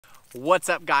What's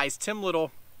up guys, Tim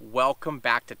Little. Welcome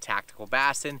back to Tactical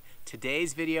Bassin.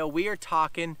 Today's video we are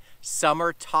talking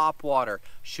summer top water.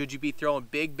 Should you be throwing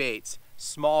big baits,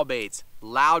 small baits,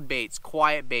 loud baits,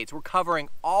 quiet baits? We're covering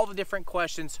all the different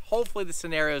questions, hopefully the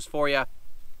scenarios for you.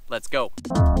 Let's go.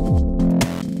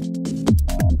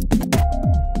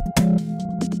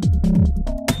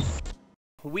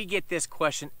 We get this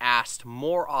question asked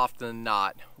more often than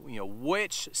not.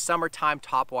 Which summertime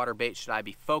topwater bait should I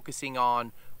be focusing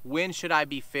on? When should I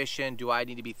be fishing? Do I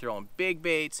need to be throwing big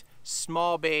baits,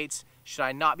 small baits? Should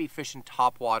I not be fishing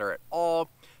topwater at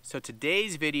all? So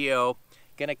today's video,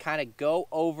 gonna kind of go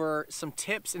over some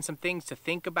tips and some things to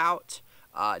think about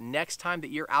next time that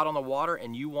you're out on the water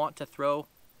and you want to throw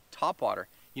topwater.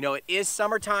 It is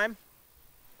summertime.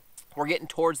 We're getting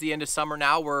towards the end of summer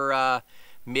now. We're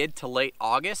mid to late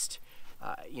August.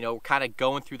 Kind of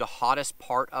going through the hottest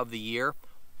part of the year.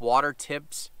 Water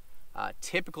tips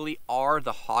typically are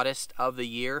the hottest of the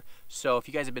year. So if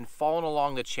you guys have been following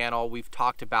along the channel, we've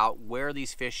talked about where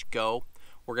these fish go.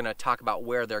 We're going to talk about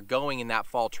where they're going in that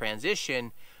fall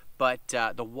transition. But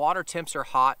the water temps are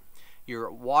hot.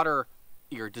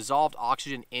 Your dissolved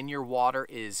oxygen in your water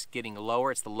is getting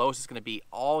lower. It's the lowest it's going to be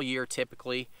all year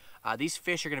typically. These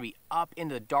fish are going to be up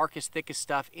into the darkest, thickest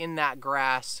stuff in that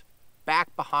grass,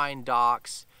 back behind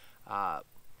docks.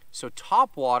 So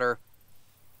topwater,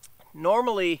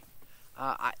 normally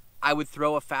I would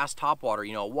throw a fast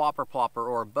topwater, a whopper plopper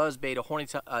or a buzzbait, a horny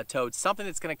toad, something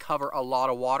that's going to cover a lot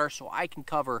of water, so I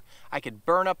could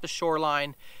burn up the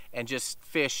shoreline and just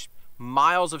fish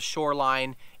miles of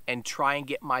shoreline and try and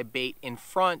get my bait in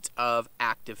front of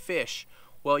active fish.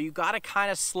 Well, you got to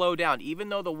kind of slow down. Even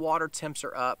though the water temps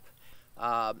are up,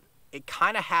 it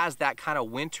kind of has that kind of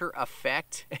winter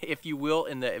effect, if you will,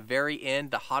 in the very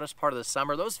end, the hottest part of the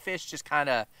summer. Those fish just kind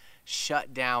of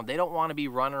shut down. They don't want to be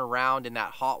running around in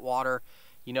that hot water.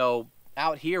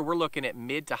 Out here we're looking at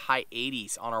mid to high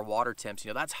 80s on our water temps.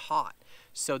 That's hot.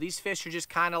 So these fish are just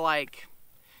kind of like,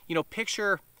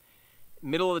 picture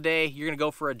middle of the day, you're gonna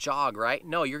go for a jog, right?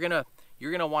 No, you're gonna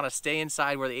want to stay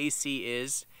inside where the AC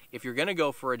is. If you're gonna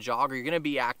go for a jog or you're gonna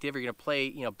be active or you're gonna play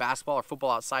basketball or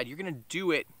football outside, you're gonna do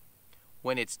it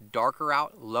when it's darker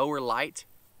out, lower light,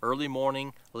 early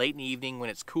morning, late in the evening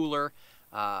when it's cooler.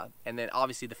 And then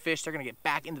obviously the fish, they're gonna get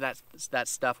back into that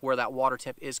stuff where that water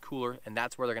temp is cooler, and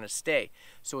that's where they're gonna stay.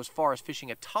 So as far as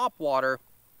fishing a topwater,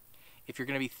 if you're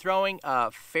gonna be throwing a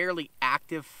fairly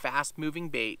active, fast moving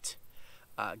bait,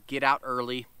 get out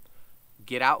early,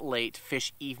 get out late,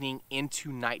 fish evening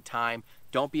into nighttime.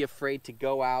 Don't be afraid to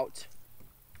go out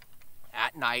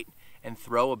at night and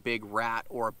throw a big rat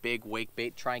or a big wake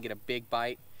bait, try and get a big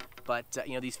bite. But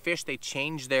these fish, they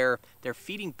change their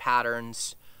feeding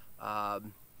patterns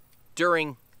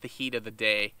during the heat of the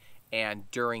day and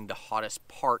during the hottest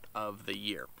part of the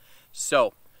year.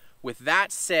 So with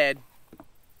that said,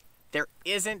 there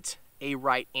isn't a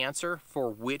right answer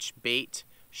for which bait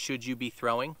should you be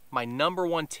throwing. My number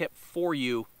one tip for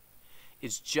you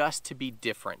is just to be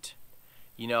different.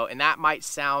 And that might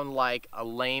sound like a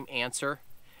lame answer.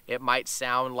 It might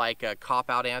sound like a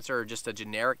cop-out answer or just a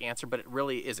generic answer, but it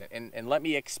really isn't. And let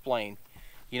me explain.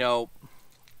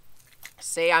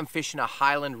 Say I'm fishing a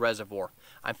highland reservoir.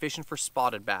 I'm fishing for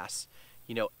spotted bass.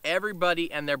 Everybody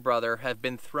and their brother have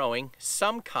been throwing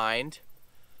some kind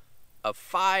of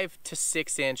 5 to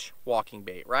 6 inch walking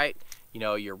bait, right?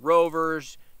 Your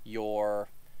rovers, your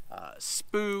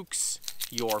spooks,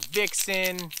 your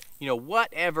vixen,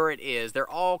 whatever it is, they're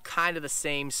all kind of the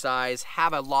same size,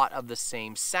 have a lot of the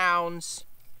same sounds.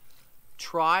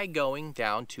 Try going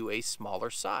down to a smaller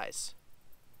size,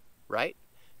 right?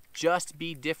 Just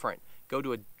be different. Go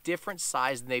to a different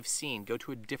size than they've seen. Go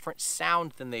to a different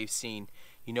sound than they've seen.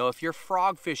 If you're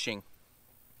frog fishing,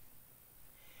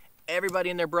 everybody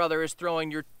and their brother is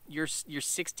throwing your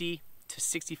 60 to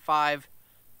 65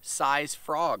 size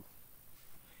frog.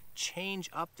 Change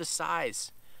up the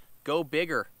size. Go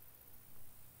bigger.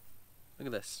 Look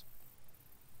at this.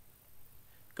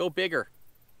 Go bigger.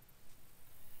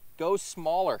 Go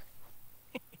smaller.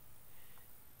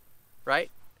 Right?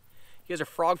 You guys are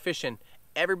frog fishing.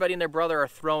 Everybody and their brother are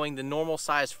throwing the normal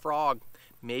size frog.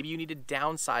 Maybe you need to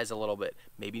downsize a little bit.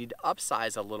 Maybe you need to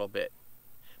upsize a little bit.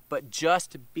 But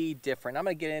just be different. I'm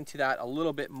going to get into that a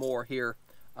little bit more here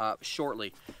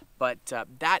shortly. But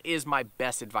that is my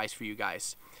best advice for you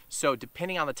guys. So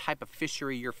depending on the type of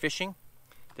fishery you're fishing,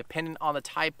 depending on the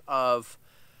type of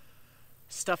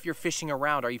stuff you're fishing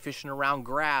around, are you fishing around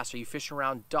grass? Are you fishing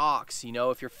around docks?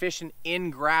 If you're fishing in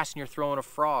grass and you're throwing a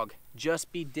frog,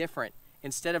 just be different.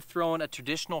 Instead of throwing a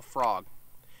traditional frog,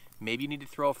 maybe you need to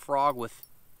throw a frog with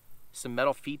some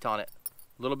metal feet on it,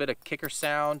 a little bit of kicker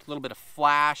sound, a little bit of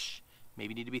flash.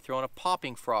 Maybe you need to be throwing a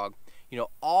popping frog. You know,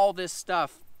 all this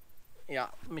stuff. Yeah,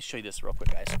 let me show you this real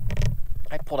quick, guys.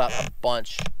 I pulled out a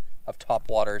bunch of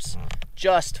Topwaters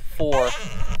just for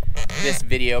this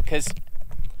video because,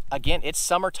 again, it's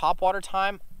summer topwater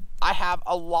time. I have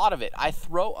a lot of it. I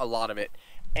throw a lot of it.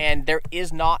 And there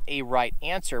is not a right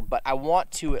answer, but I want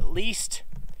to at least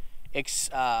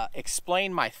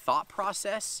explain my thought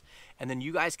process, and then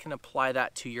you guys can apply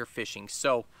that to your fishing.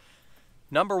 So,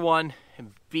 number one,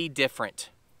 be different.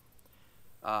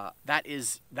 That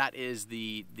is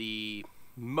the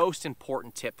most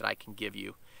important tip that I can give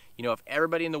you. You know, if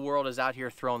everybody in the world is out here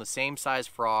throwing the same size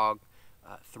frog,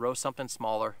 throw something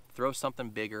smaller, throw something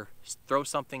bigger, throw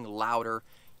something louder.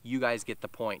 You guys get the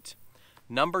point.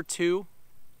 Number two,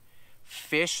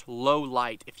 fish low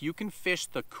light. If you can fish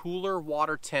the cooler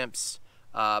water temps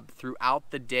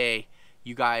throughout the day,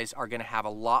 you guys are going to have a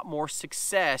lot more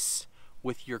success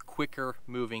with your quicker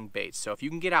moving baits. So if you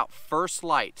can get out first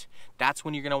light, that's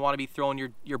when you're going to want to be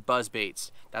throwing your buzz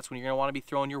baits. That's when you're going to want to be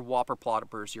throwing your whopper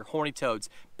ploppers, your horny toads,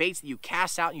 baits that you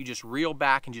cast out and you just reel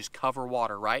back and just cover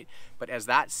water, right? But as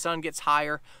that sun gets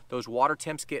higher, those water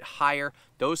temps get higher,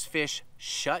 those fish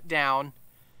shut down,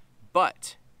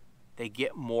 but they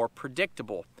get more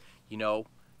predictable. You know,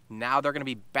 now they're going to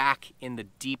be back in the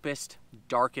deepest,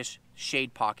 darkest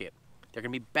shade pocket. They're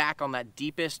going to be back on that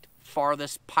deepest,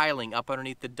 farthest piling up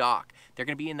underneath the dock. They're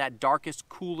going to be in that darkest,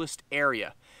 coolest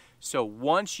area. So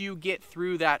once you get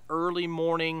through that early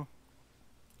morning,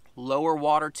 lower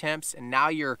water temps, and now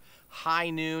you're high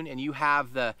noon and you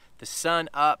have the sun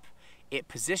up, it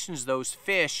positions those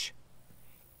fish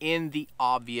in the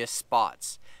obvious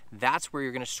spots. That's where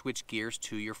you're going to switch gears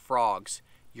to your frogs,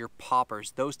 your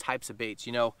poppers, those types of baits.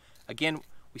 You know, again,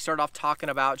 we started off talking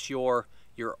about your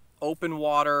open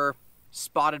water,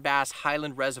 spotted bass,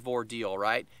 highland reservoir deal,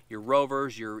 right? Your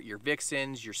rovers, your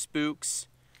vixens, your spooks.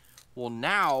 Well,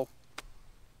 now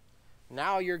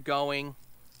you're going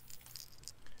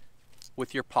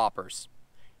with your poppers.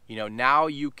 You know, now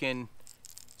you can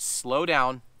slow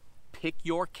down, pick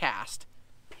your cast,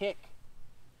 pick,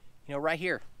 you know, right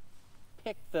here.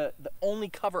 Pick the only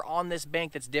cover on this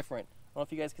bank that's different. I don't know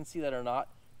if you guys can see that or not,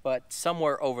 but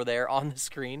somewhere over there on the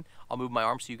screen, I'll move my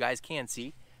arm so you guys can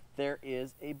see, there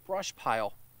is a brush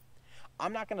pile.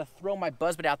 I'm not gonna throw my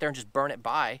buzzbait out there and just burn it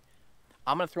by.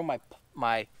 I'm gonna throw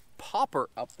my popper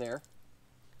up there.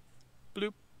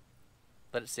 Bloop,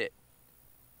 let it sit.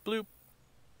 Bloop,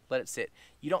 let it sit.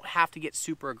 You don't have to get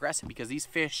super aggressive because these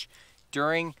fish,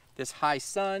 during this high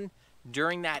sun,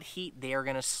 during that heat, they are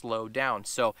gonna slow down.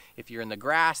 So if you're in the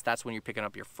grass, that's when you're picking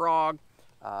up your frog.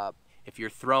 If you're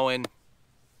throwing,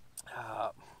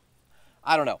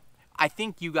 I don't know. I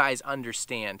think you guys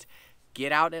understand.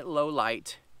 Get out at low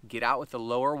light, get out with the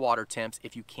lower water temps.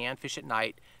 If you can fish at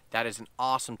night, that is an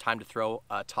awesome time to throw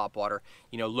topwater.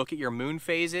 You know, look at your moon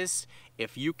phases.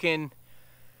 If you can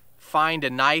find a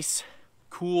nice,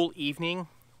 cool evening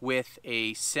with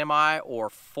a semi or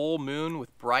full moon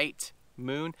with bright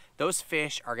moon, those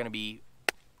fish are going to be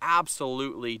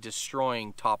absolutely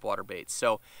destroying topwater baits.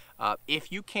 So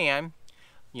if you can,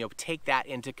 you know, take that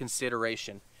into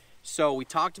consideration. So we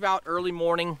talked about early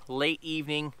morning, late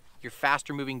evening, your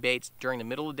faster moving baits. During the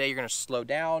middle of the day, you're going to slow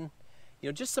down. You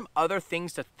know, just some other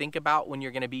things to think about when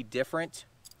you're going to be different.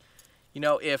 You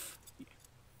know, if,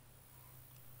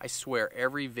 I swear,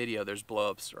 every video there's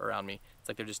blow-ups around me. It's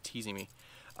like they're just teasing me.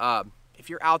 If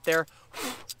you're out there,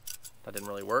 that didn't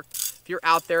really work. If you're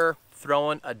out there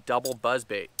throwing a double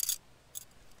buzzbait,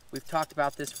 we've talked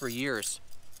about this for years.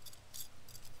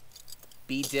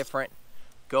 Be different.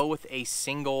 Go with a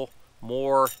single,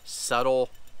 more subtle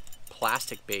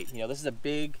plastic bait. You know, this is a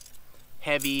big,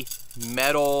 heavy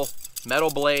metal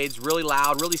blades, really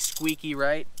loud, really squeaky,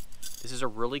 right? This is a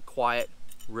really quiet,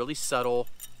 really subtle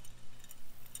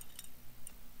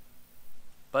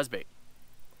buzzbait.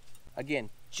 Again,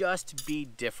 just be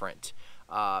different.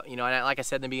 You know, and like I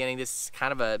said in the beginning, this is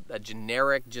kind of a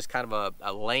generic, just kind of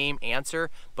a lame answer,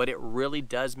 but it really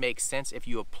does make sense if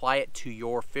you apply it to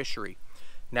your fishery.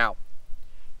 Now,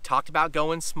 talked about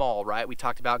going small, right? We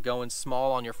talked about going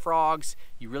small on your frogs.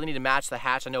 You really need to match the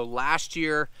hatch. I know last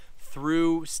year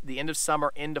through the end of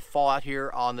summer into fall out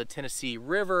here on the Tennessee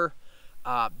River,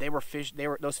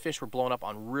 those fish were blown up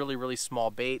on really, really small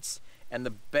baits. And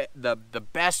the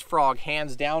best frog,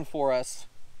 hands down for us,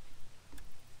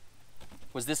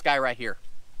 was this guy right here.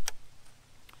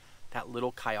 That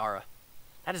little Kyara.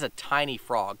 That is a tiny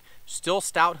frog. Still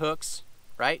stout hooks,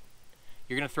 right?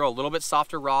 You're gonna throw a little bit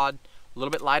softer rod, a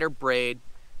little bit lighter braid,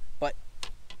 but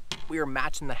we are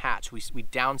matching the hatch. We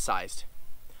downsized.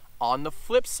 On the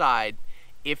flip side,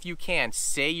 if you can,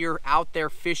 say you're out there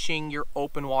fishing your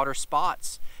open water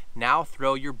spots, now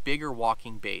throw your bigger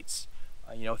walking baits.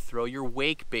 You know, throw your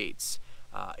wake baits.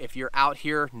 If you're out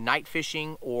here night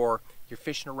fishing or you're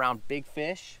fishing around big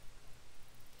fish,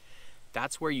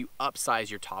 that's where you upsize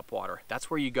your topwater. That's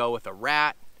where you go with a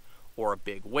rat or a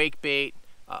big wake bait,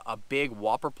 a big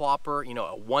whopper plopper, you know,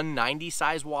 a 190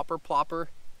 size whopper plopper.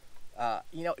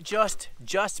 You know, just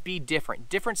be different.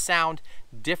 Different sound,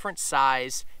 different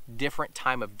size, different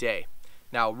time of day.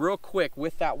 Now, real quick,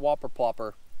 with that whopper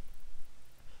plopper,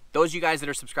 those of you guys that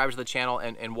are subscribers to the channel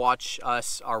and watch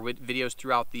us, our videos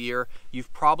throughout the year,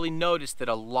 you've probably noticed that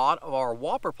a lot of our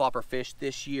whopper plopper fish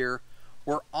this year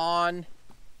were on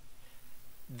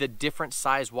the different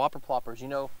size whopper ploppers. You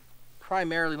know,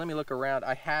 primarily, let me look around.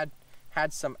 I had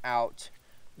some out.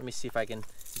 Let me see if I can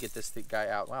get this guy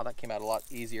out. Wow, that came out a lot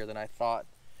easier than I thought.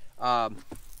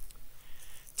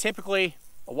 Typically,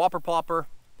 a whopper plopper,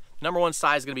 number one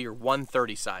size is going to be your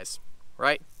 130 size,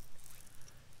 right?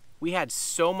 We had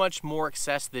so much more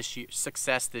success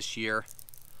this year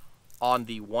on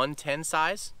the 110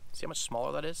 size. See how much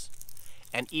smaller that is?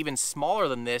 And even smaller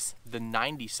than this, the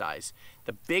 90 size.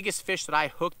 The biggest fish that I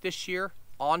hooked this year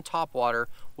on topwater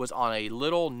was on a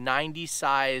little 90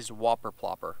 size whopper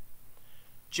plopper.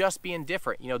 Just being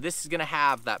different. You know, this is gonna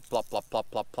have that plop, plop, plop,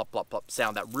 plop, plop, plop, plop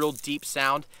sound, that real deep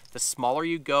sound. The smaller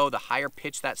you go, the higher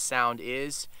pitch that sound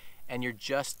is, and you're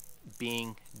just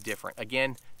being different.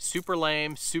 Again, super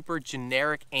lame, super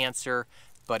generic answer,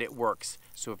 but it works.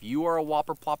 So if you are a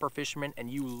whopper plopper fisherman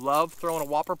and you love throwing a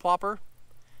whopper plopper,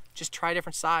 just try a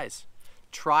different size.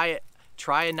 Try it.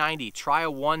 Try a 90, try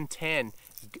a 110.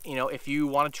 You know, if you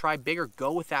want to try bigger,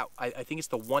 go with that. I think it's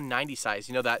the 190 size.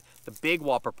 You know, that the big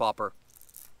whopper plopper.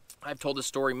 I've told this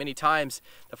story many times.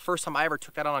 The first time I ever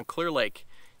took that on Clear Lake,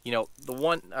 you know, the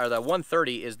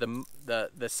 130 is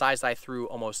the size I threw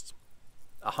almost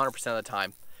 100% of the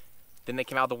time. Then they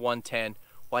came out with the 110.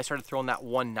 Well, I started throwing that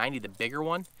 190, the bigger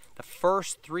one. The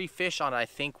first 3 fish on it, I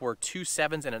think, were 2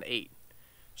 7s and an 8.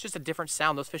 It's just a different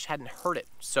sound. Those fish hadn't heard it.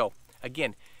 So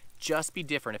again, just be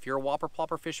different. If you're a whopper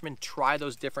plopper fisherman, try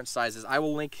those different sizes. I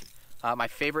will link my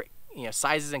favorite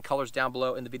sizes and colors down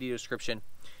below in the video description.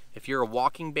 If you're a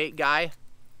walking bait guy,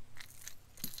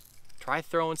 try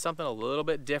throwing something a little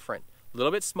bit different, a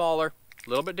little bit smaller, a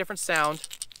little bit different sound,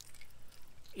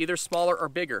 either smaller or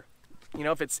bigger. You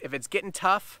know, if it's getting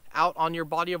tough out on your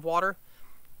body of water,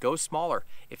 go smaller.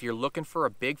 If you're looking for a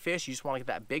big fish, you just want to get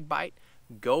that big bite,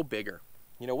 go bigger.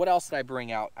 You know, what else did I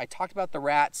bring out? I talked about the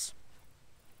rats.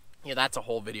 Yeah, that's a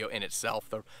whole video in itself,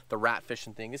 the rat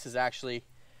fishing thing. This is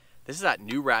that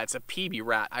new rat. It's a PB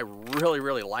rat. I really,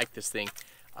 really like this thing.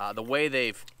 The way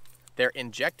they're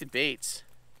injected baits,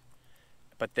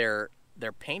 but their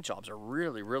paint jobs are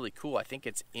really, really cool. I think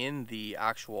it's in the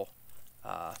actual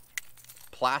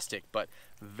plastic, but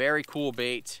very cool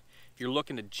bait. If you're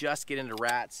looking to just get into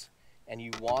rats and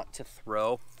you want to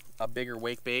throw a bigger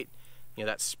wake bait, you know,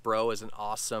 that Spro is an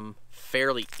awesome,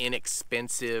 fairly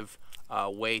inexpensive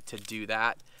way to do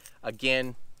that.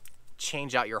 Again,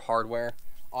 change out your hardware.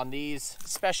 On these,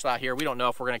 especially out here, we don't know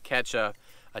if we're going to catch a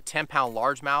 10-pound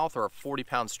largemouth or a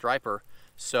 40-pound striper.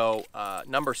 So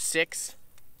number 6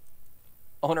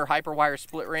 owner hyperwire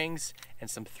split rings and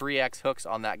some 3X hooks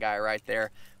on that guy right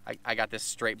there. I got this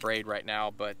straight braid right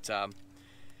now, but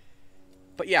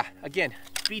yeah, again,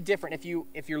 be different.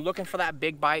 If you're looking for that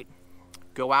big bite,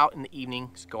 go out in the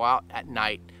evenings, go out at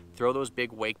night, throw those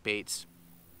big wake baits,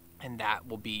 and that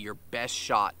will be your best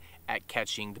shot at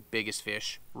catching the biggest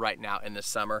fish right now in the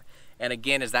summer. And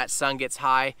again, as that sun gets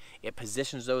high, it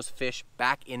positions those fish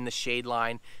back in the shade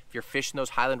line. If you're fishing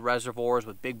those highland reservoirs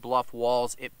with big bluff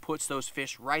walls, it puts those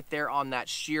fish right there on that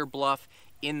sheer bluff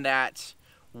in that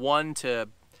 1 to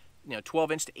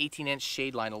 12-inch to 18-inch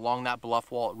shade line along that bluff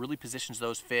wall. It really positions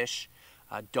those fish.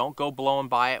 Don't go blowing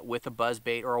by it with a buzz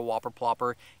bait or a whopper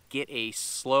plopper. Get a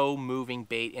slow moving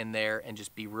bait in there and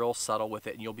just be real subtle with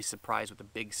it, and you'll be surprised with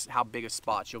how big of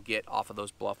spots you'll get off of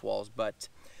those bluff walls. But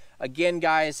again,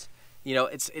 guys, you know,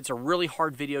 it's a really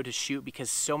hard video to shoot because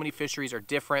so many fisheries are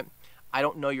different. I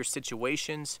don't know your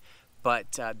situations,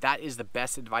 but that is the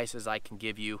best advice as I can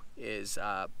give you is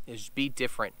be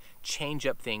different, change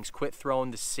up things, quit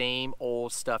throwing the same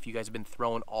old stuff you guys have been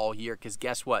throwing all year, because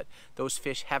guess what? Those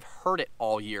fish have heard it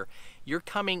all year. You're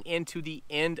coming into the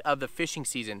end of the fishing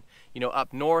season. You know,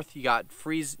 up north you got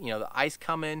the ice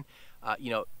coming.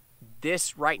 You know,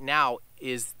 this right now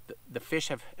is the fish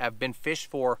have been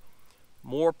fished for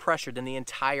more pressure than the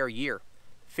entire year.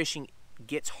 Fishing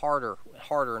gets harder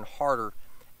and harder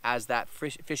as that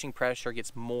fishing pressure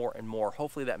gets more and more.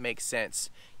 Hopefully that makes sense.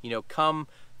 You know, come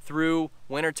through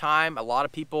wintertime, a lot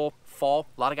of people fall.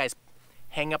 A lot of guys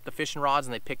hang up the fishing rods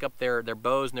and they pick up their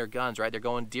bows and their guns, right? They're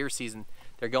going deer season,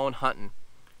 they're going hunting.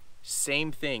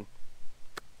 Same thing.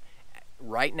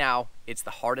 Right now, it's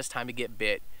the hardest time to get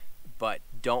bit, but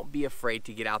don't be afraid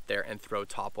to get out there and throw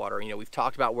topwater. You know, we've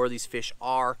talked about where these fish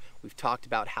are. We've talked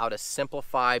about how to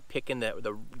simplify picking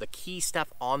the key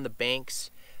stuff on the banks.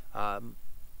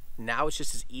 Now it's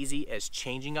just as easy as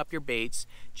changing up your baits,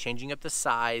 changing up the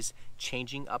size,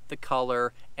 changing up the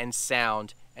color and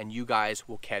sound, and you guys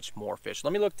will catch more fish.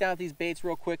 Let me look down at these baits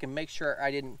real quick and make sure I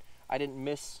didn't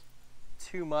miss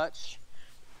too much.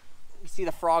 You see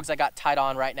the frogs I got tied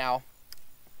on right now.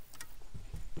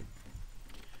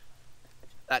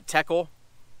 That teckle,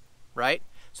 right?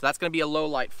 So that's gonna be a low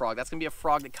light frog. That's gonna be a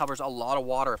frog that covers a lot of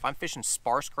water. If I'm fishing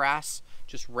sparse grass,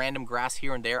 just random grass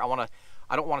here and there, I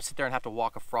don't wanna sit there and have to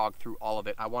walk a frog through all of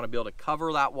it. I wanna be able to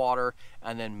cover that water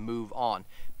and then move on.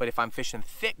 But if I'm fishing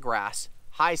thick grass,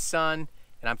 high sun,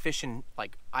 and I'm fishing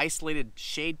like isolated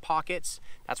shade pockets,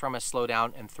 that's where I'm gonna slow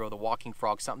down and throw the walking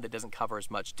frog, something that doesn't cover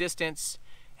as much distance.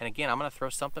 And again, I'm gonna throw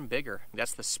something bigger.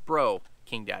 That's the Spro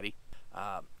King Daddy.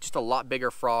 Just a lot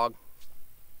bigger frog.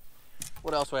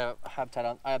 What else do I have tied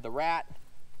on? I have the rat.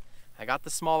 I got the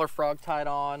smaller frog tied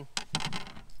on.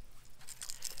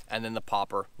 And then the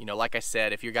popper. You know, like I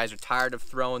said, if you guys are tired of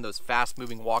throwing those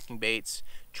fast-moving walking baits,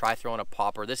 try throwing a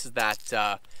popper. This is that,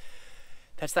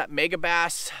 that's that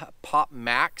Megabass Pop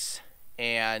Max.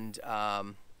 And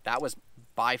that was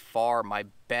by far my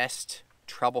best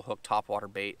treble hook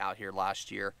topwater bait out here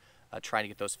last year. Trying to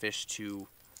get those fish to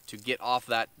get off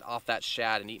that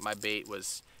shad and eat my bait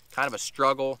was kind of a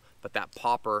struggle, but that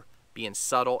popper, being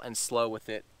subtle and slow with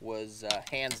it, was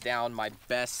hands down my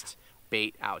best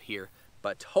bait out here.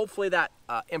 But hopefully that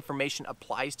information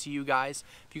applies to you guys.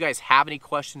 If you guys have any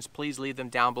questions, please leave them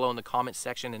down below in the comments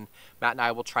section, and Matt and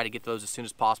I will try to get those as soon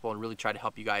as possible and really try to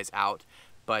help you guys out.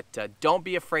 But don't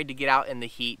be afraid to get out in the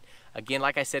heat. Again,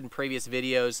 like I said in previous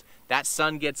videos, that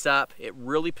sun gets up, it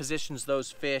really positions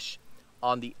those fish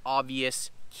on the obvious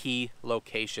key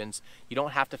locations. You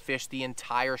don't have to fish the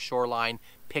entire shoreline.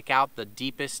 Pick out the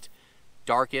deepest,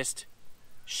 darkest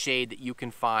shade that you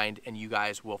can find, and you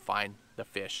guys will find the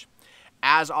fish.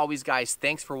 As always, guys,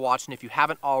 thanks for watching. If you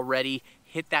haven't already,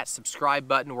 hit that subscribe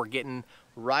button. We're getting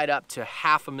right up to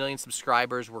 500,000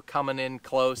 subscribers. We're coming in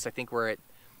close. I think we're at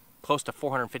close to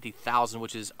 450,000,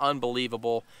 which is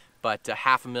unbelievable. But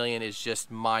 500,000 is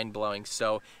just mind-blowing.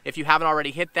 So if you haven't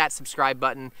already, hit that subscribe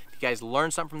button. If you guys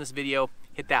learned something from this video,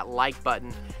 hit that like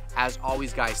button. As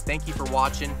always, guys, thank you for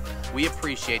watching. We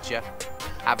appreciate you.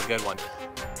 Have a good one.